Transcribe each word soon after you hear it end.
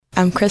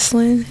I'm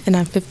Kryslynn, and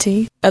I'm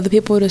 15. Other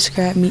people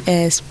describe me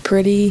as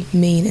pretty,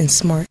 mean, and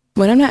smart.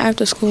 When I'm not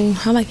after school,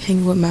 I like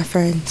hanging with my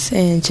friends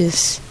and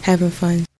just having fun.